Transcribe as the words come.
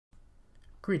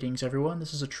Greetings everyone,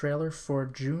 this is a trailer for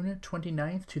June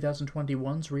 29th,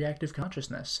 2021's Reactive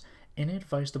Consciousness. In it,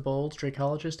 Vice the Bold,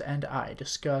 Dracologist, and I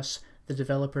discuss the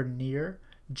developer Nier,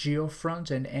 Geofront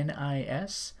and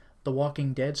NIS, The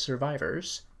Walking Dead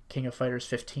Survivors, King of Fighters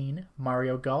 15,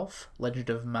 Mario Golf, Legend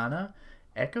of Mana,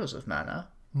 Echoes of Mana,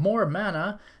 More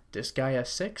Mana, Disgaea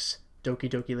 6, Doki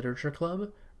Doki Literature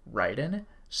Club, Raiden,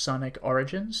 Sonic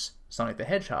Origins, Sonic the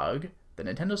Hedgehog, the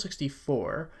Nintendo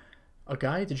 64, A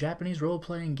Guide to Japanese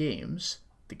Role-Playing Games,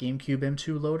 the GameCube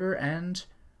M2 loader, and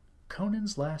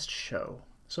Conan's Last Show.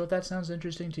 So if that sounds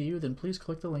interesting to you, then please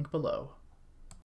click the link below.